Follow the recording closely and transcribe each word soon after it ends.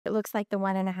It looks like the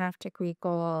 1.5-degree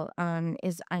goal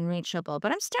is unreachable.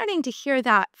 But I'm starting to hear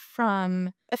that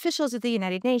from officials of the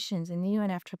United Nations and the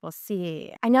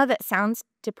UNFCCC. I know that sounds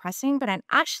depressing, but I'm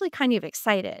actually kind of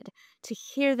excited to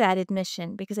hear that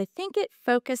admission because I think it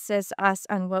focuses us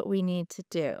on what we need to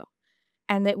do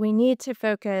and that we need to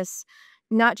focus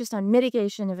not just on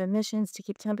mitigation of emissions to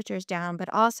keep temperatures down, but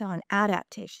also on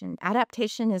adaptation.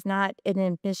 Adaptation is not an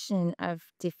admission of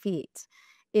defeat.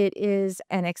 It is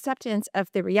an acceptance of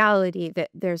the reality that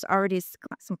there's already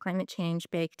some climate change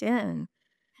baked in.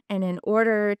 And in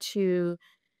order to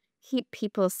keep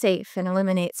people safe and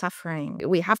eliminate suffering,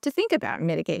 we have to think about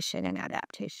mitigation and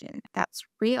adaptation. That's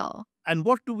real. And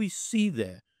what do we see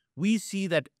there? We see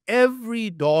that every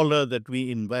dollar that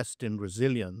we invest in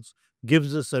resilience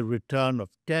gives us a return of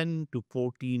 $10 to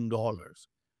 $14.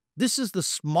 This is the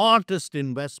smartest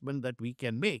investment that we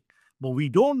can make. But we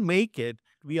don't make it,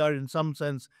 we are in some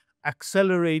sense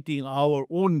accelerating our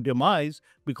own demise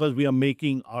because we are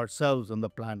making ourselves and the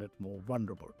planet more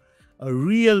vulnerable. A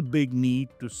real big need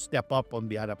to step up on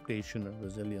the adaptation and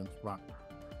resilience front.